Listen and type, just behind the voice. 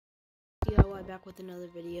back with another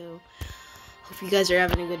video. Hope you guys are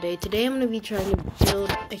having a good day. Today I'm going to be trying to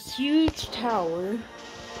build a huge tower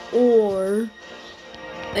or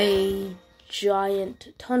a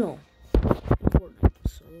giant tunnel in Fortnite.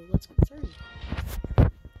 So let's get started.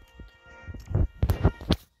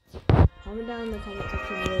 Comment down in the comment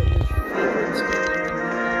section what your favorite skins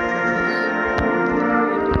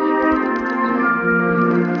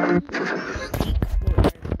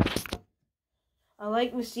I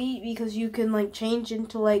like Mystique because you can like change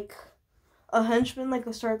into like a henchman, like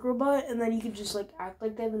a Stark robot, and then you can just like act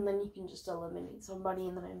like them, and then you can just eliminate somebody,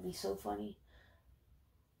 and then it'd be so funny.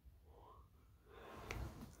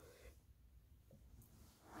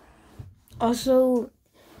 Also,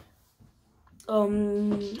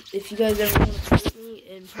 if you guys ever want to support me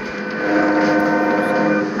and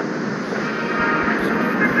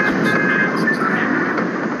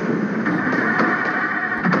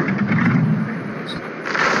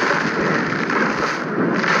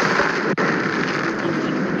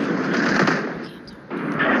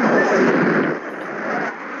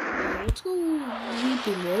let's go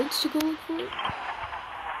Weeping Woods to go look for it.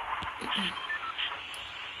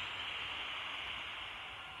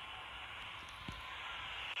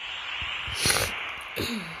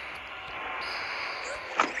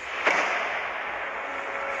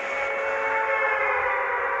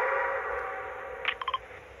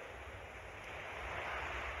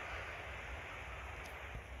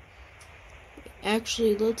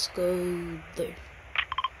 Actually, let's go there.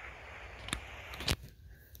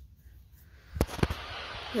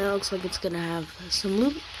 That looks like it's gonna have some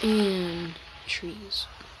loot and trees.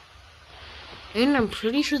 And I'm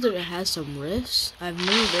pretty sure that it has some rifts. I've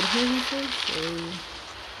never been here before,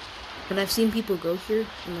 but I've seen people go here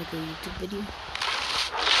in like a YouTube video.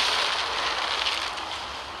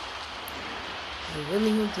 I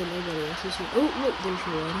really hope that nobody else is here. Oh, look, there's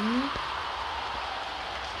one here.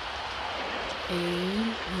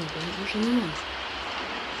 And there's another one.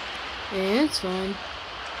 And it's fine.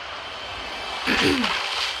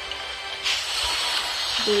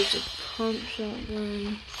 There's a pump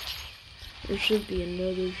shotgun. There should be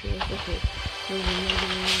another shot. Okay, there's another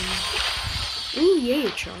one. Ooh, yay, a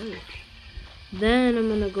charge. Then I'm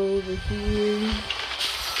gonna go over here.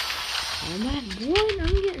 I'm at one.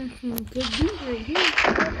 I'm getting some good loot right here.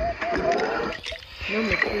 No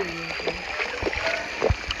material.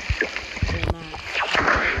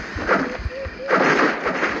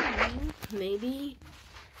 Maybe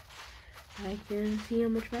I can see how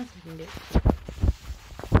much math I can get.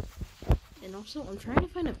 And also, I'm trying to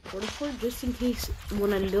find a porta-fort just in case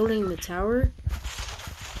when I'm building the tower,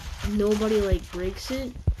 nobody like breaks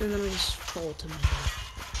it, and then I just fall to my death.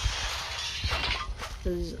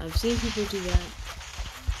 Because I've seen people do that.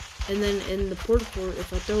 And then in the porta-fort,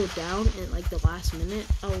 if I throw it down at like the last minute,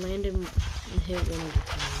 I'll land him and hit one of the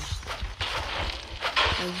towers.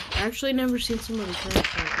 I've actually never seen somebody try that.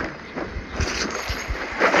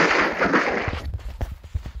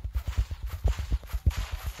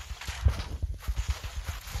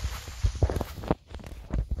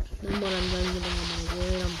 Then when I'm done getting on my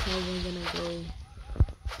wood, I'm probably gonna go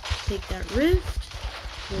take that rift,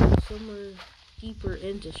 go somewhere deeper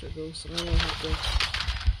into circles so I don't have to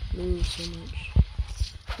move so much.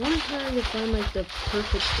 I'm trying to find like the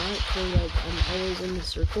perfect spot for like I'm always in the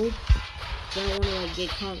circle. I don't want to like get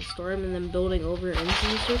caught in a storm and then building over into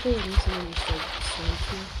the circle and then someone just like swipes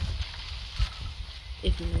me.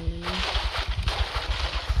 If you know what I mean.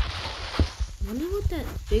 I wonder what that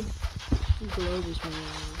big globe is made out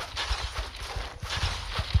of.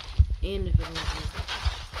 And if it don't have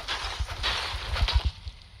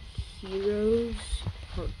it. Heroes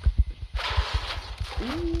Park. Ooh,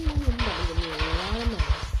 I'm about to get me a lot of money.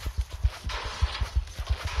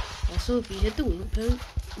 Also, if you hit the weak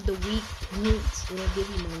points, it'll give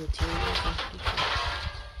you more materials.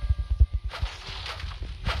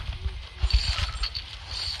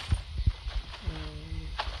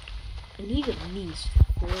 I need at least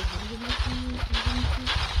 400 materials.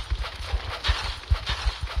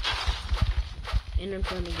 And I'm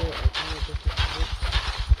trying to go all different types.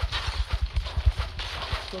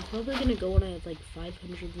 So I'm probably gonna go when I have like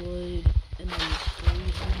 500 wood, and then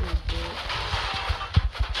 300 wood.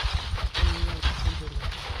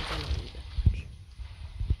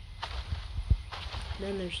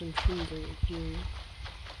 Then there's some trees right here.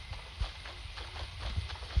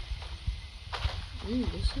 Ooh,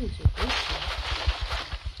 this one's a big one.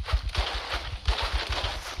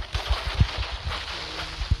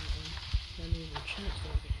 Not even a chance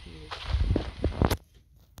over here.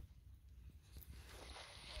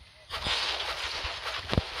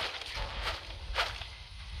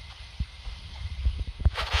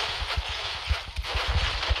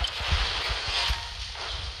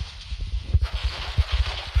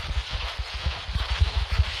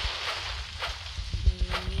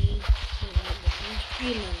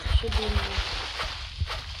 You know, it should be enough.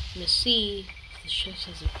 I'm gonna see if this chest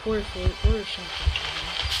has a quarter foot or something.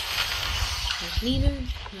 There's neither.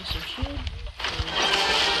 There's some shield.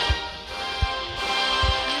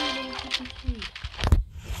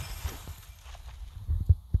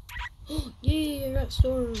 Oh, yeah, I got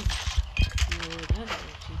storm. No, that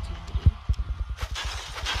actually too.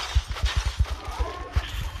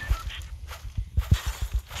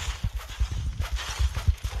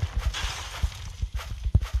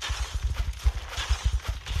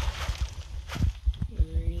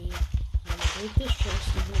 Break this chest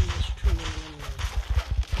and then this tree, and then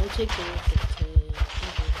I'll take the rest of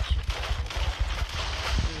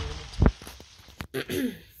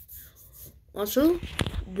it. Also,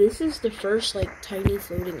 this is the first like tiny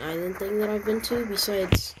floating island thing that I've been to,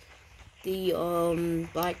 besides the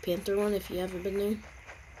Black Panther one. If you haven't been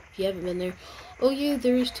there, oh yeah,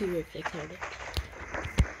 there is 2 if they called it.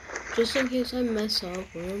 Just in case I mess up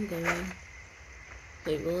where I'm going.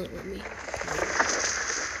 Wait, will it let me?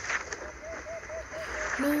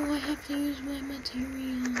 No, I have to use my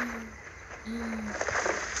material. I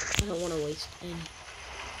don't want to waste any.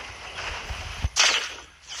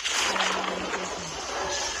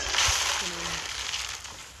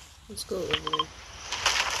 Let's go over there.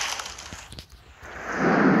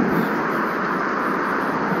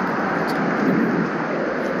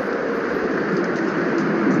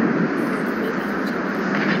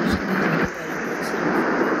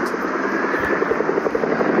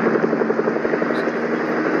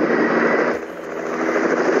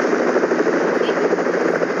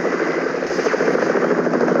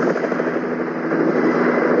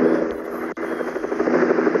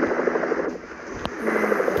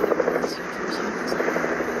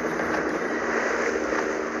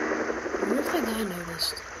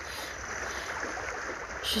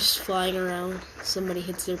 Just flying around. Somebody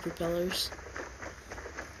hits their propellers.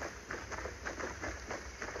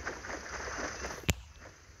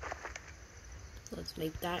 Let's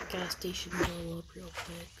make that gas station blow up real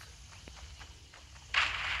quick.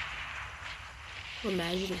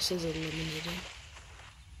 Imagine it says eliminated.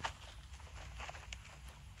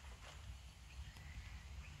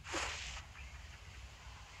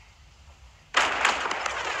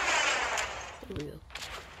 There we go.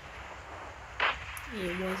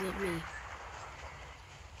 It wasn't me.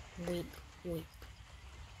 Wink, wink.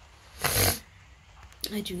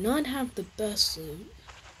 I do not have the best loot.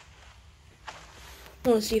 I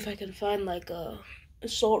want to see if I can find like a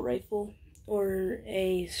assault rifle or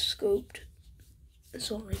a scoped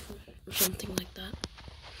assault rifle or something like that.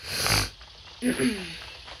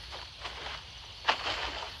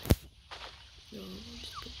 No,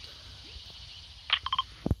 let's put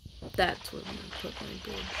that. That's where I'm gonna put my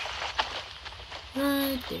bridge.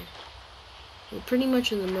 Right there. We're pretty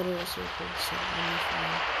much in the middle of the circle, so let me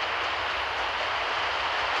find.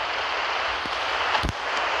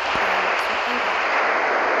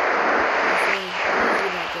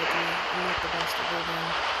 I'm not the best at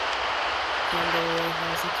building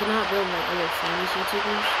I cannot build like other famous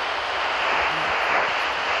YouTubers.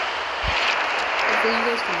 Hopefully you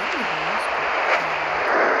guys can make me famous,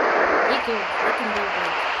 but they can build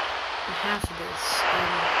like half of this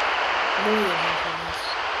and more than half of this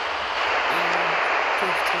in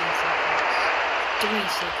 15 seconds. 3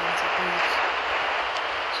 seconds at least.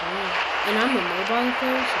 So yeah. And I'm a mobile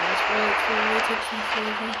player, so that's why it really takes me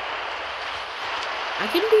forever. I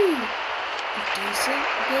can do decent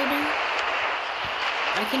building.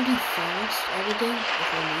 I can do fast editing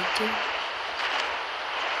if I need to.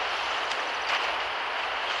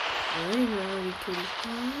 And we're already pretty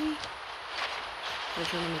high. We're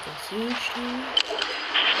trying to make a huge tower.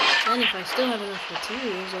 And if I still have enough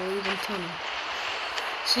materials, I'll even tunnel.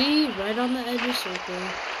 See, right on the edge of circle.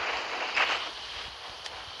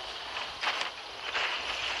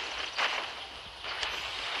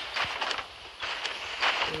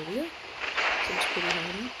 There we go. So it's pretty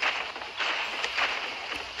high.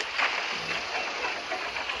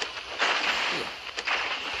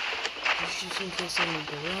 Just in case I need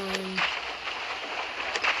to run.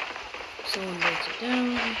 Someone breaks it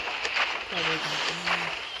down. Probably not down.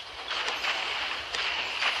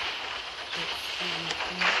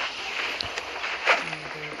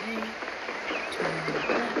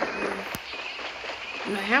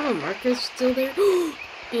 And I have a marker still there. Are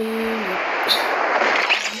you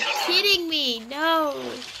kidding me? No!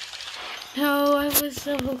 No, I was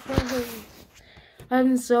so close.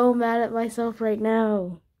 I'm so mad at myself right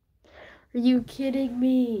now. Are you kidding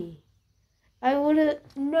me? I would've...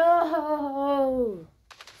 No!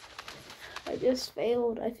 I just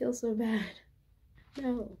failed. I feel so bad.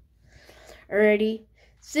 No. Alrighty.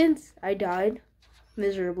 Since I died,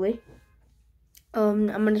 miserably. I'm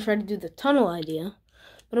gonna try to do the tunnel idea,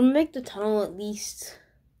 but I'm gonna make the tunnel at least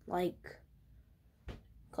like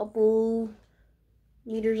a couple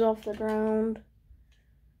meters off the ground.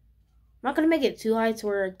 I'm not gonna make it too high to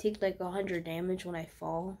where I take like 100 damage when I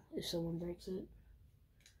fall if someone breaks it.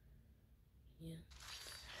 Yeah.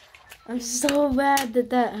 I'm so mad that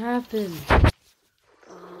that happened. I'm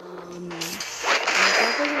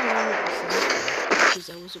probably gonna run it because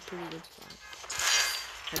that was a pretty good spot.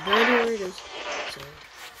 I have no idea where it is. So.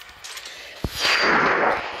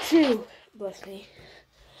 Phew. Bless me.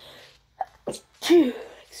 Phew.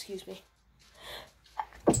 Excuse me.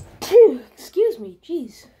 Phew. Excuse me.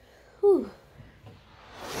 Jeez. Whew.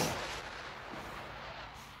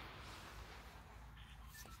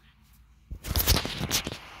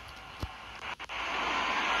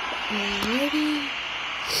 Alrighty.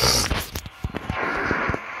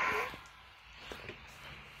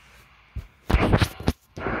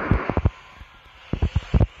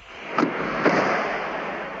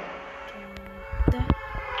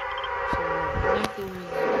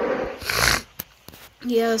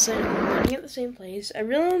 Yeah, so I'm landing at the same place. I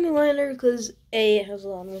really want to land there because A, it has a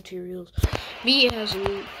lot of materials. B, it has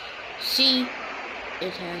loot. C,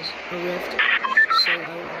 it has a rift. So I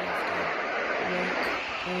would have to walk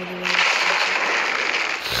all the way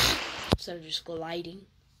instead of just gliding.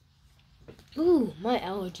 Ooh, my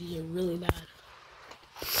allergies are really bad.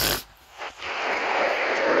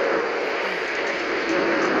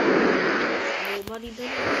 Nobody did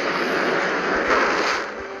it.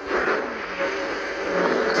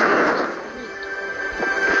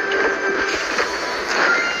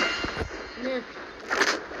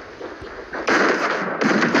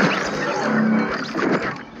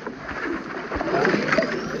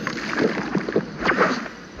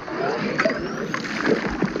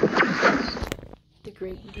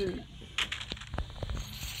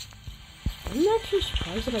 I'm actually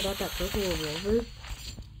surprised that I got that purple revolver.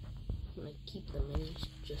 I'm gonna keep them in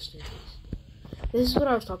just in case. This is what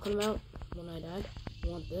I was talking about when I died. I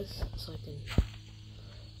want this so I can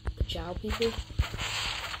chow people.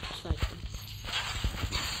 So I can.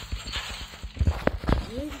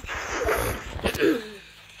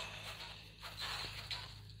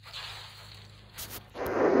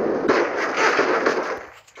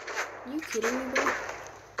 Are you kidding me, bro?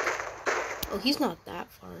 Oh, he's not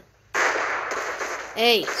that far.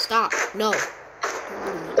 Hey, stop. No.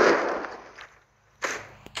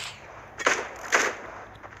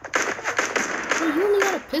 Oh, you only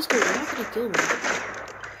got a pistol. You're not gonna kill me.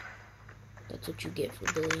 That's what you get for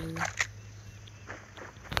bullying me.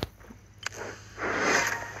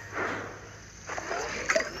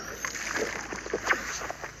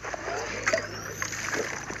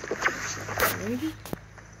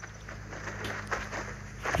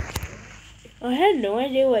 I had no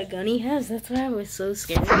idea what gun he has. That's why I was so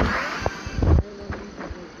scared.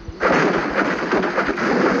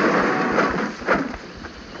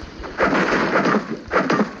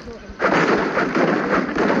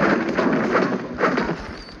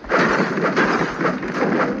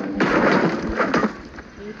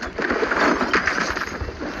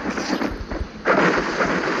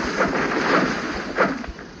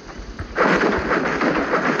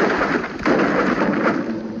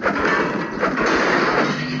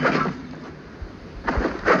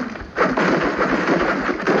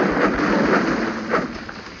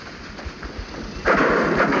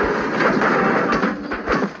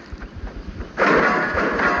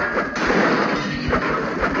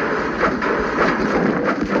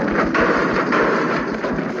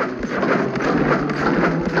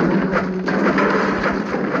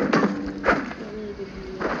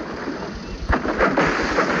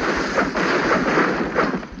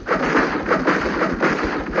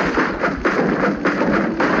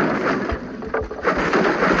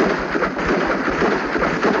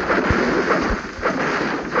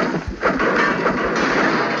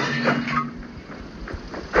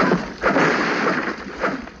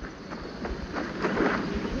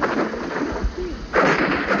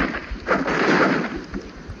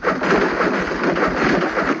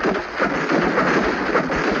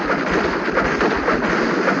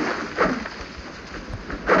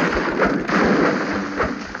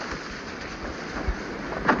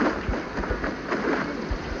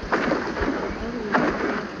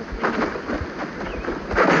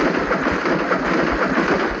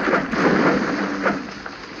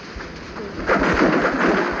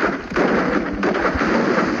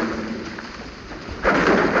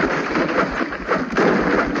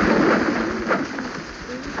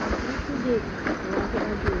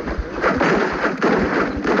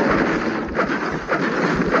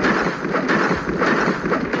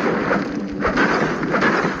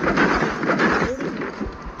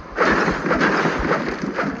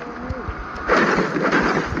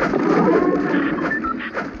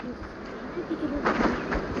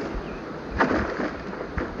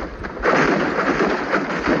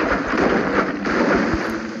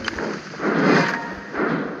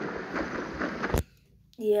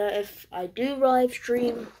 if I do live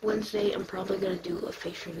stream Wednesday, I'm probably gonna do a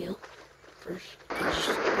face reveal first. Because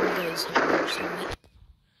you guys have never seen me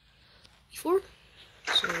before.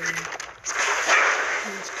 So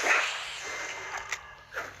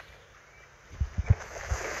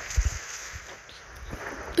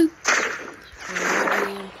boop.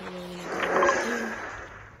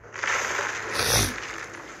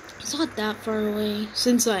 It's not that far away.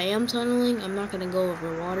 Since I am tunneling, I'm not gonna go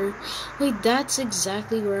over water. Wait, that's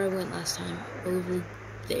exactly where I went last time. Over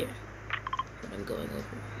there. But I'm going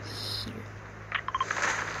over here.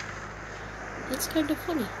 That's kind of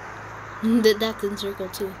funny. That's in circle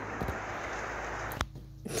too.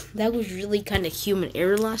 That was really kind of human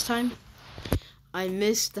error last time. I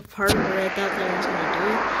missed the part where I thought that I was gonna do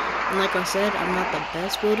it. And like I said, I'm not the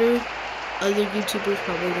best builder. Other YouTubers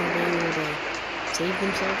probably gonna be able to save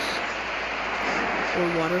themselves. Or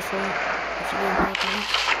waterfall, if you don't have time.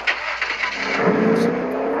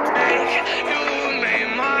 You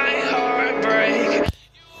made my heart break.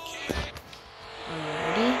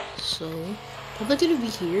 Alrighty, so probably gonna be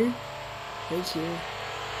here, right here,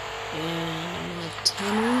 and I'm gonna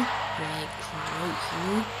tunnel like right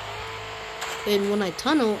here. And when I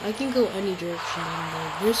tunnel, I can go any direction. I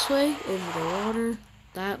can go this way, over the water,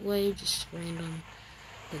 that way, just random,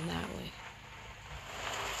 then that way.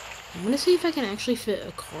 I'm gonna see if I can actually fit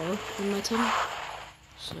a car in my tunnel.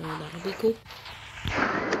 So that'll be cool.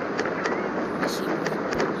 Let's see where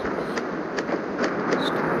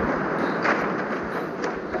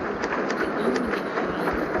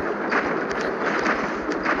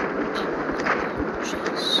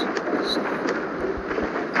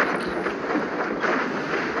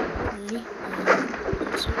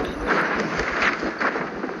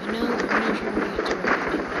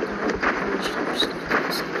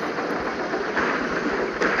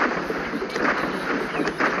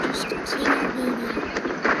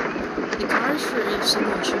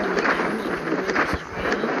someone shooting it down and really high up.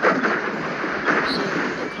 So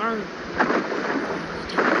the car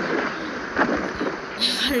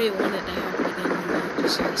I don't even want it to happen again on that,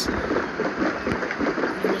 just says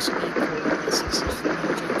risk being cool unless it's a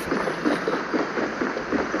 400 for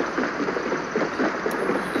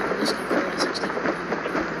risk being cool at 64.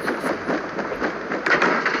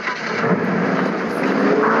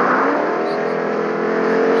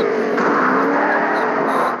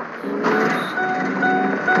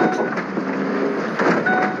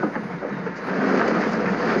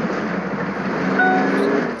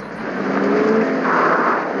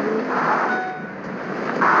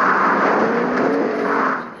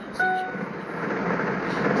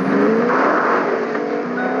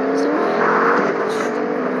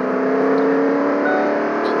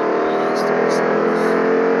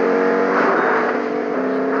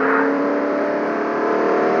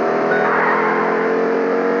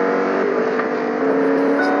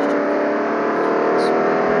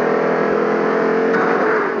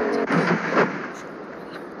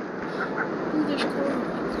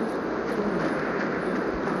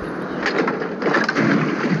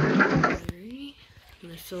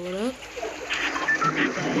 Fill it up.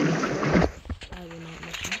 I will not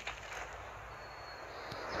miss you.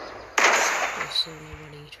 Just so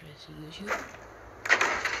nobody tries to use you.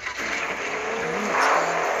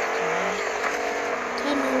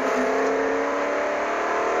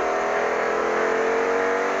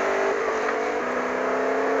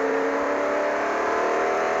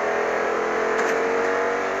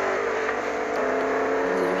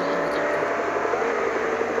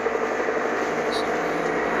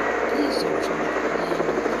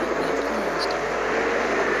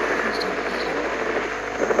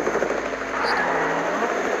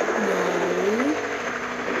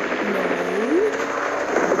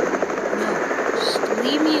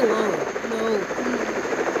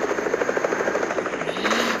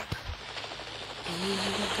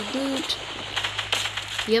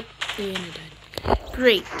 Yep, and you died.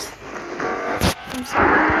 Great. I'm sorry.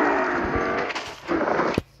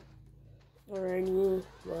 Alrighty,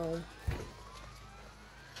 well.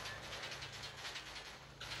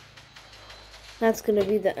 That's gonna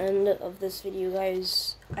be the end of this video,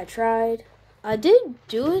 guys. I tried. I did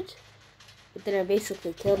do it, but then I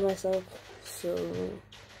basically killed myself. So,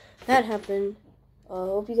 that happened.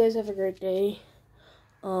 Hope you guys have a great day.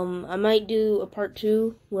 I might do a part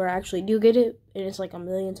 2 where I actually do get it, and it's like a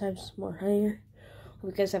million times more higher.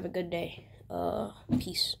 Hope you guys have a good day.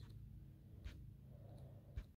 Peace.